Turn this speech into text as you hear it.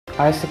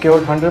I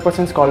secured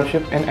 100%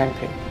 scholarship in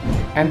NCE.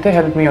 NCE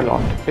helped me a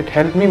lot. It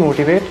helped me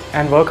motivate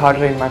and work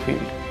harder in my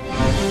field.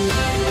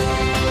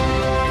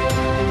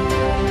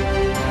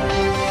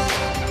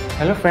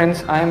 Hello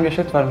friends, I am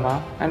Yashit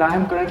Verma and I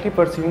am currently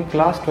pursuing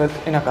class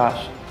 12th in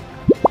Aakash.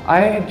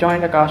 I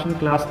joined Aakash in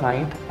class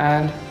 9th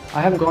and I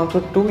have gone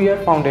through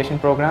 2-year foundation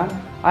program.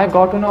 I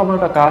got to know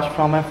about Aakash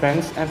from my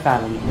friends and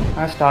family.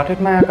 I started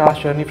my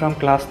Aakash journey from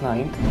class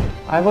 9th.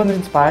 I was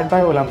inspired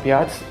by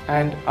Olympiads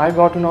and I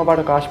got to know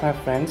about Aakash from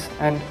my friends,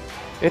 and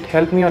it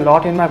helped me a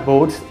lot in my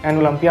boards and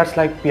Olympiads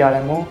like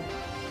PRMO,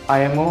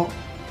 IMO,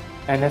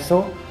 NSO,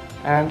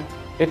 and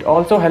it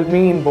also helped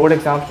me in board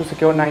exams to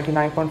secure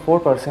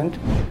 99.4%.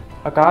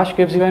 Aakash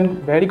gives you a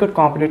very good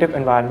competitive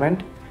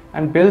environment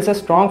and builds a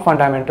strong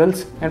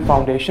fundamentals and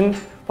foundation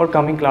for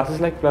coming classes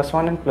like plus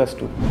 1 and plus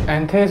 2.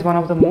 NCE is one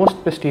of the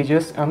most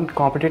prestigious and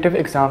competitive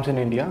exams in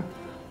India.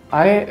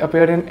 I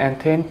appeared in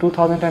NCE in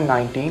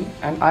 2019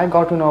 and I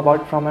got to know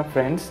about it from my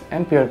friends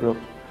and peer group.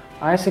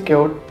 I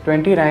secured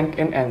 20 rank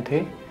in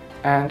NCE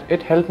and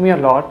it helped me a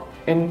lot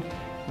in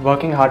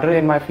working harder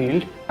in my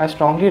field. I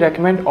strongly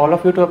recommend all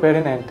of you to appear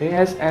in NCE,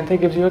 as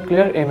NCE gives you a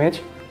clear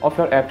image of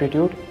your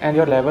aptitude and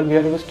your level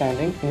where you are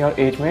standing in your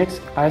age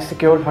mates. I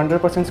secured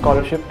 100%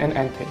 scholarship in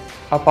NCE.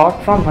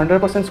 Apart from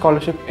 100%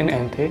 scholarship in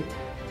NCE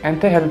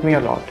helped me a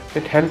lot.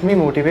 It helped me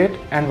motivate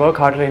and work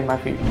harder in my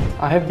field.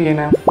 I have been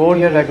a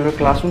 4-year regular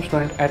classroom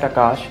student at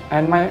Aakash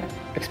and my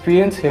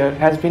experience here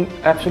has been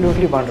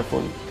absolutely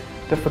wonderful.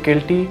 The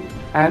faculty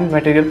and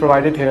material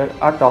provided here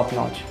are top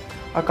notch.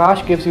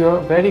 Aakash gives you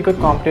a very good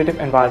competitive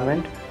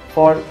environment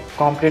for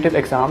competitive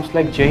exams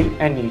like JEE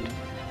and NEET.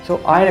 So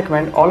I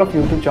recommend all of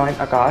you to join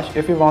Aakash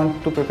if you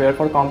want to prepare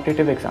for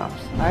competitive exams.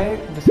 I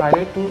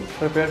decided to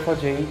prepare for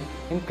JEE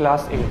in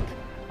class 8th.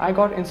 I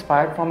got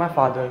inspired from my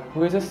father,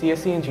 who is a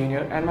CSE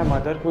engineer, and my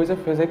mother, who is a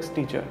physics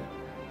teacher.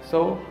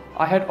 So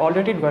I had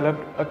already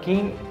developed a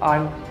keen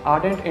and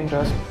ardent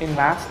interest in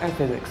maths and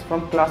physics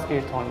from class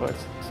 8th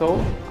onwards.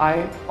 So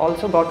I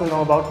also got to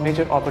know about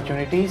major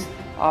opportunities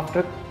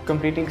after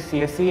completing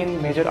CSE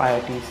in major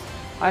IITs.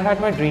 I had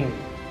my dream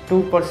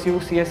to pursue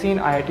CSE in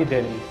IIT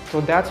Delhi. So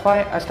that's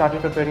why I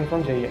started preparing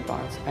from JEE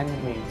Advanced and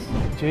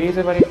Mains. JEE is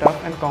a very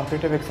tough and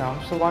competitive exam,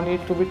 so one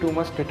needs to be too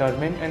much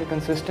determined and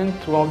consistent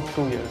throughout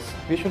 2 years.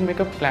 We should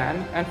make a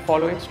plan and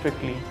follow it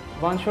strictly.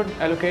 One should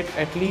allocate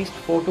at least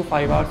 4 to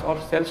 5 hours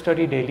of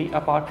self-study daily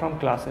apart from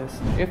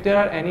classes. If there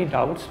are any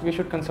doubts, we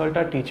should consult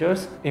our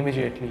teachers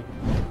immediately.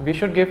 We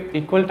should give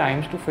equal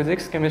times to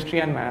physics, chemistry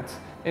and maths.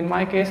 In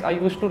my case, I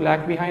used to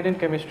lag behind in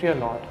chemistry a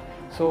lot.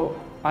 So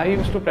I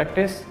used to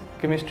practice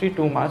chemistry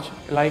too much,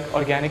 like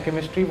organic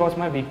chemistry was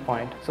my weak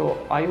point.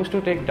 So I used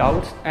to take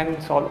doubts and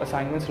solve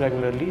assignments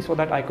regularly so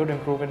that I could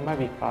improve in my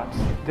weak parts.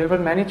 There were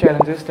many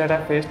challenges that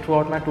I faced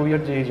throughout my 2-year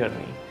JEE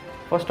journey.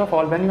 First of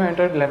all, when you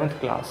enter 11th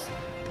class,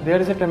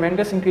 there is a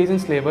tremendous increase in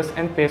syllabus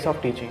and pace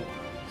of teaching.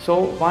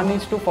 So one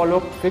needs to follow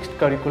fixed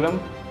curriculum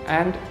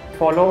and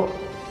follow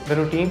the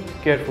routine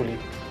carefully.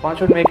 One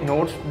should make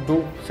notes,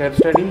 do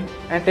self-study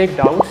and take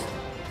doubts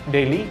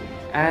daily,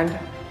 and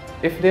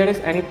if there is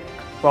any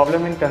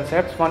problem in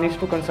concepts, one needs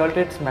to consult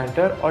its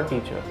mentor or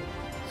teacher.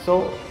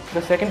 So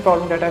the second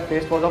problem that I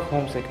faced was of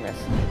homesickness,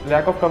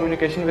 lack of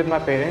communication with my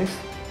parents.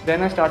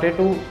 Then I started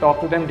to talk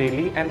to them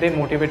daily and they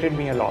motivated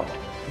me a lot.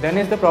 Then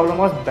is the problem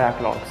was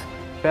backlogs.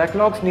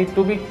 Backlogs need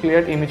to be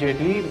cleared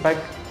immediately by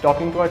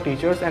talking to our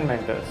teachers and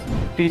mentors.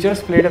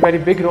 Teachers played a very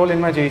big role in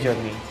my JEE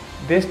journey.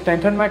 They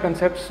strengthened my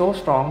concepts so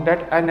strong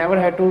that I never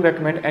had to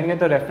recommend any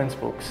other reference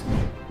books.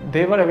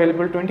 They were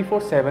available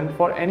 24/7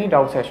 for any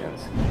doubt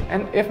sessions.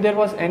 And if there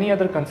was any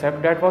other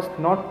concept that was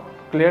not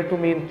clear to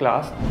me in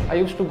class, I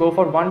used to go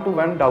for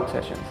one-to-one doubt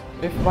sessions.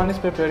 If one is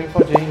preparing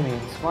for JEE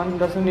Mains, one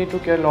doesn't need to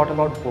care a lot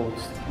about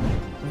boards.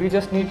 We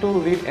just need to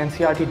read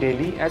NCERT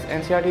daily, as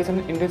NCERT is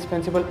an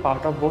indispensable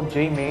part of both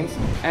JEE Mains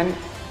and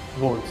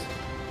boards.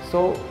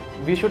 So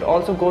we should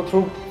also go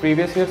through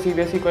previous year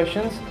CBSE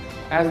questions,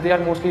 as they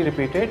are mostly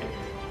repeated.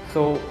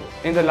 So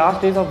in the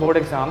last days of board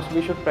exams,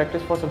 we should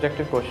practice for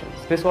subjective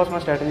questions. This was my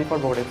strategy for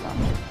board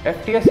exams.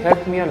 FTS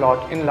helped me a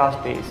lot in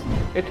last days.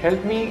 It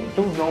helped me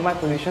to know my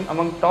position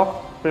among top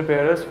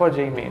preparers for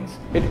JEE Mains.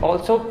 It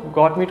also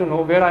got me to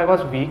know where I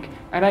was weak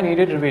and I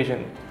needed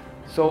revision.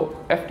 So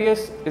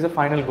FTS is a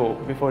final go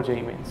before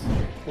JEE Mains.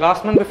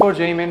 Last month before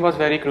JEE Main was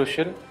very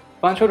crucial.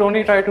 One should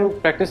only try to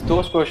practice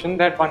those questions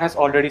that one has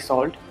already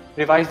solved,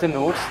 revise the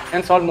notes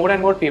and solve more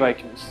and more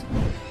PYQs.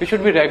 We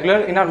should be regular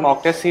in our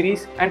mock test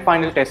series and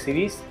final test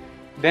series.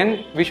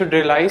 Then we should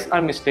realize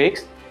our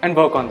mistakes and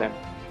work on them.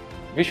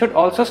 We should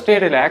also stay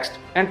relaxed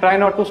and try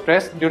not to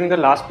stress during the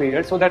last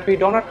period so that we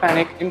do not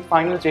panic in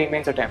final JEE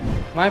Mains attempt.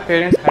 My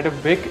parents had a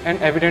big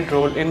and evident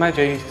role in my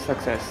JEE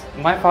success.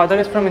 My father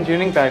is from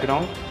engineering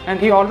background and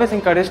he always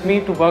encouraged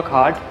me to work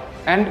hard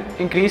and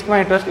increased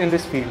my interest in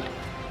this field.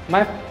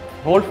 My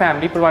whole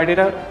family provided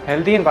a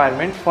healthy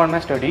environment for my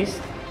studies.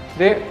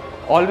 They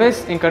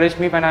always encouraged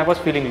me when I was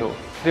feeling low.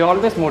 They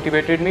always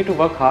motivated me to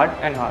work hard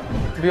and hard.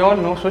 We all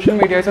know social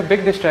media is a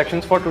big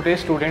distraction for today's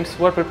students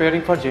who are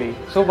preparing for JEE.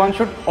 So one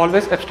should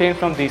always abstain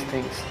from these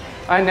things.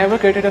 I never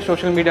created a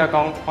social media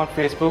account on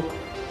Facebook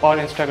or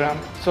Instagram.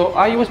 So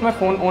I use my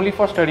phone only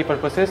for study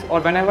purposes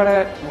or whenever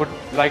I would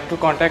like to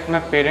contact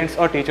my parents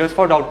or teachers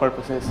for doubt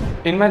purposes.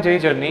 In my JEE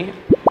journey,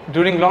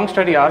 during long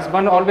study hours,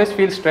 one always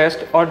feels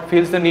stressed or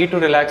feels the need to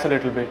relax a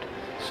little bit.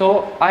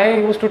 So I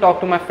used to talk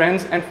to my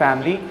friends and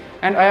family,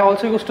 and I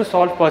also used to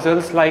solve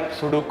puzzles like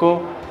Sudoku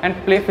and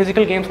play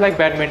physical games like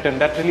badminton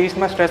that released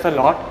my stress a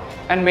lot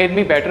and made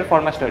me better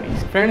for my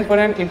studies. Friends were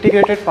an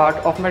integrated part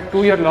of my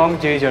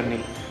 2-year-long JEE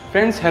journey.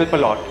 Friends help a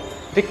lot.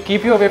 They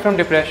keep you away from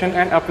depression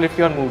and uplift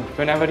your mood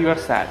whenever you are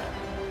sad.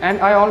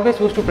 And I always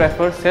used to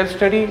prefer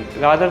self-study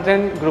rather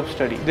than group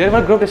study. There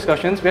were group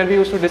discussions where we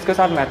used to discuss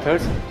our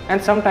methods,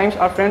 and sometimes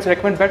our friends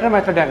recommend better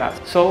method than us.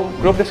 So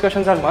group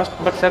discussions are must,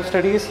 but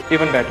self-study is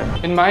even better.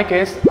 In my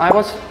case, I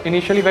was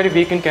initially very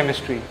weak in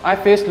chemistry. I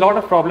faced a lot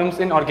of problems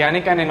in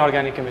organic and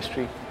inorganic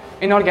chemistry.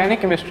 In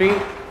organic chemistry,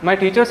 my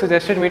teacher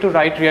suggested me to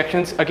write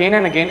reactions again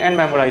and again and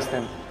memorize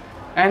them.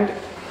 And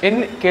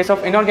in case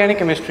of inorganic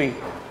chemistry,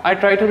 I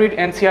tried to read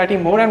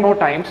NCERT more and more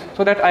times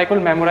so that I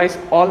could memorize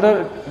all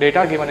the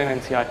data given in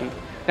NCERT.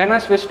 Then I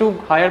switched to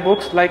higher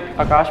books like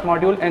Aakash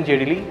module and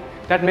JEE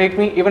that make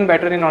me even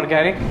better in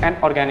organic and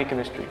organic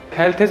chemistry.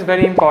 Health is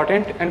very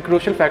important and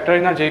crucial factor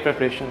in our JEE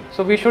preparation.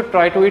 So we should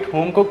try to eat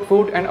home cooked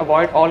food and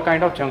avoid all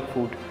kind of junk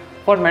food.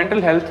 For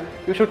mental health,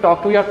 you should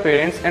talk to your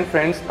parents and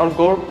friends or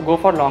go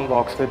for long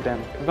walks with them.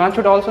 One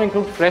should also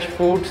include fresh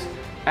foods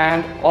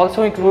and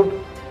also include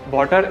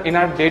water in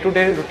our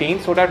day-to-day routine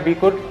so that we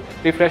could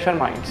refresh our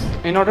minds.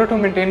 In order to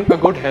maintain a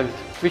good health,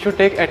 we should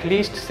take at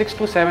least 6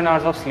 to 7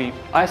 hours of sleep.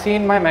 I see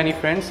in my many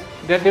friends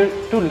that due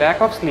to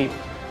lack of sleep,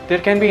 there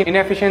can be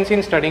inefficiency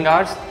in studying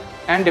hours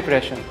and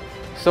depression.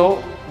 So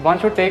one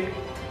should take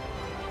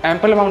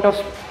ample amount of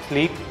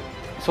sleep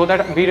so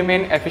that we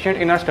remain efficient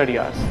in our study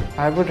hours.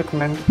 I would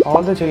recommend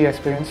all the JEE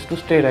aspirants to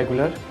stay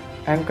regular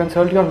and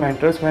consult your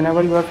mentors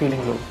whenever you are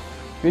feeling low.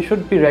 We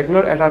should be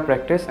regular at our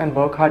practice and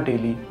work hard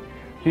daily.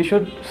 We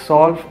should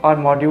solve our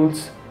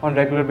modules on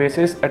regular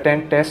basis,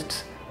 attend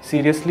tests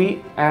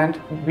seriously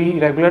and be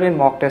regular in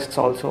mock tests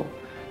also.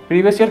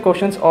 Previous year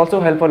questions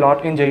also help a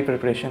lot in JEE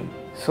preparation.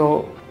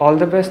 So all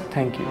the best,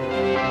 thank you.